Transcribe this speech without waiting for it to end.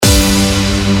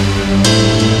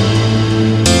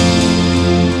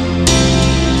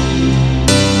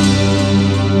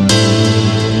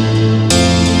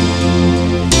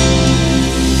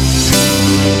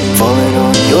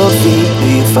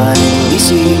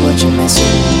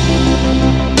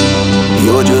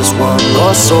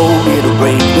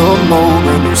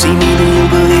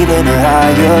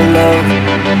love.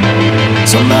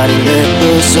 Somebody let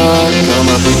the sun come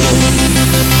up again.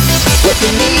 What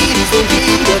you need is the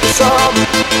heat of the summer.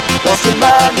 Lost your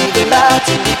mind, need the light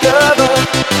to recover.